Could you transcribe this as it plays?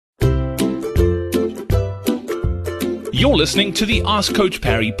You're listening to the Ask Coach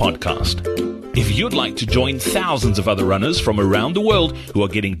Parry podcast. If you'd like to join thousands of other runners from around the world who are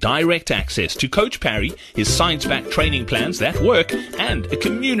getting direct access to Coach Parry, his science-backed training plans that work, and a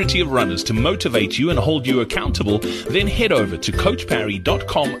community of runners to motivate you and hold you accountable, then head over to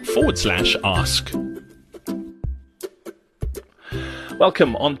coachparry.com/ask.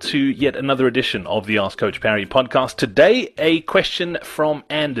 Welcome on to yet another edition of the Ask Coach Parry podcast. Today, a question from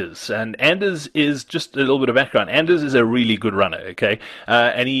Anders. And Anders is, just a little bit of background, Anders is a really good runner, okay?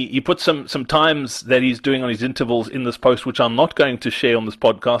 And he put some times that he's doing on his intervals in this post, which I'm not going to share on this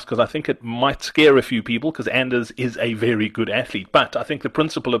podcast because I think it might scare a few people because Anders is a very good athlete. But I think the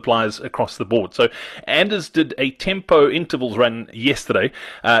principle applies across the board. So Anders did a tempo intervals run yesterday,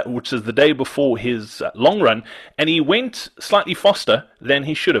 which is the day before his long run, and he went slightly faster than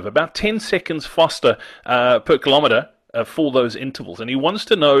he should have, about 10 seconds faster per kilometer for those intervals. And he wants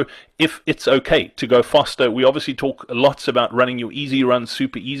to know if it's okay to go faster. We obviously talk lots about running your easy run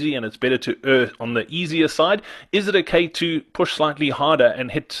super easy, and it's better to err on the easier side. Is it okay to push slightly harder and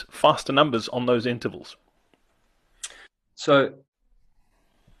hit faster numbers on those intervals? So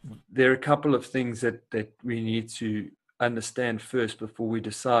there are a couple of things that we need to understand first before we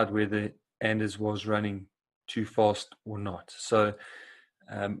decide whether Anders was running too fast or not. So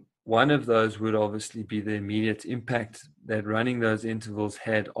one of those would obviously be the immediate impact that running those intervals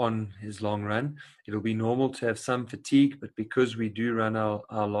had on his long run. It'll be normal to have some fatigue, but because we do run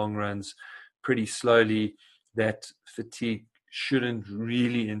our long runs pretty slowly, that fatigue shouldn't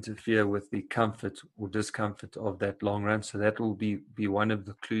really interfere with the comfort or discomfort of that long run. So that will be one of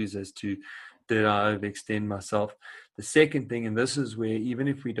the clues as to, did I overextend myself? The second thing, and this is where even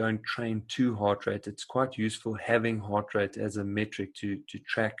if we don't train to heart rate, it's quite useful having heart rate as a metric to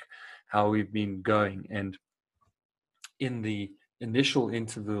track how we've been going. And in the initial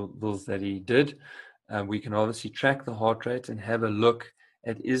intervals that he did, we can obviously track the heart rate and have a look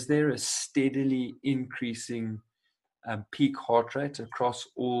at, is there a steadily increasing peak heart rate across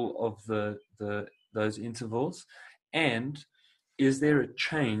all of those intervals? And is there a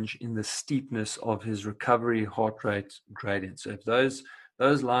change in the steepness of his recovery heart rate gradient? So if those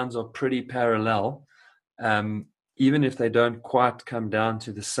lines are pretty parallel, even if they don't quite come down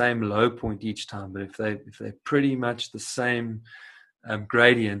to the same low point each time, but if they're pretty much the same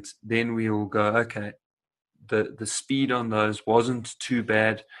gradient, then we will go, okay, the speed on those wasn't too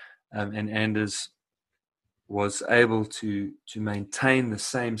bad, and Anders was able to maintain the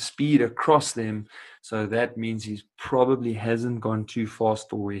same speed across them. So that means he probably hasn't gone too fast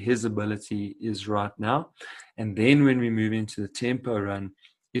for where his ability is right now. And then when we move into the tempo run,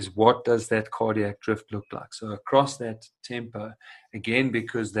 is what does that cardiac drift look like? So across that tempo, again,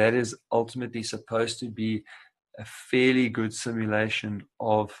 because that is ultimately supposed to be a fairly good simulation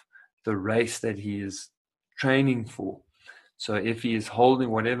of the race that he is training for. So if he is holding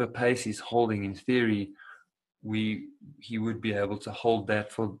whatever pace he's holding, in theory, he would be able to hold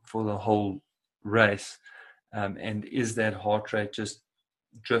that for the whole race. And is that heart rate just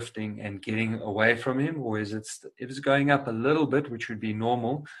drifting and getting away from him, or is it's going up a little bit, which would be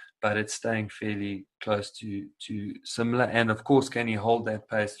normal, but it's staying fairly close to similar? And of course, can he hold that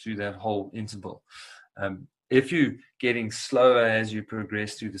pace through that whole interval? If you're getting slower as you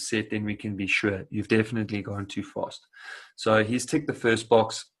progress through the set, then we can be sure you've definitely gone too fast. So he's ticked the first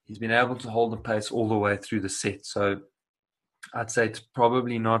box. He's been able to hold the pace all the way through the set. So I'd say it's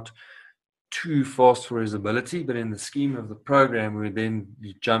probably not too fast for his ability, but in the scheme of the program, we then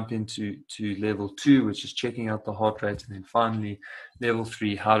jump into level 2, which is checking out the heart rate. And then finally, level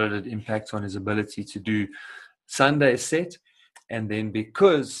 3, how did it impact on his ability to do Sunday's set? And then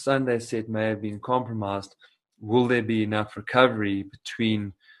because Sunday's set may have been compromised, will there be enough recovery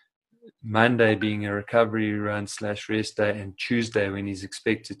between Monday being a recovery run / rest day and Tuesday when he's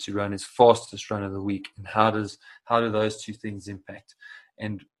expected to run his fastest run of the week? And how do those two things impact?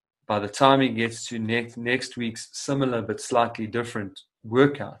 And by the time he gets to next week's similar but slightly different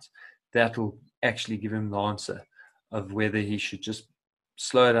workout, that will actually give him the answer of whether he should just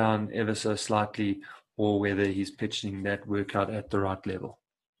slow down ever so slightly or whether he's pitching that workout at the right level.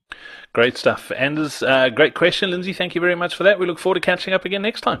 Great stuff. Anders, great question, Lindsay. Thank you very much for that. We look forward to catching up again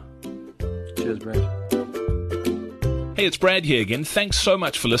next time. Cheers, Brad. Hey, it's Brad here again. Thanks so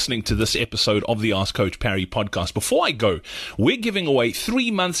much for listening to this episode of the Ask Coach Parry podcast. Before I go, we're giving away 3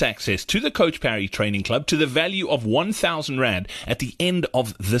 months access to the Coach Parry Training Club to the value of 1,000 Rand at the end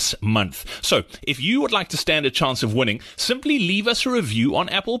of this month. So if you would like to stand a chance of winning, simply leave us a review on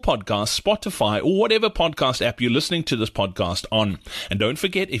Apple Podcasts, Spotify, or whatever podcast app you're listening to this podcast on. And don't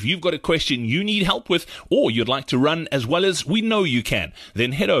forget, if you've got a question you need help with, or you'd like to run as well as we know you can,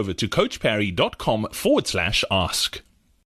 then head over to coachparry.com/ask.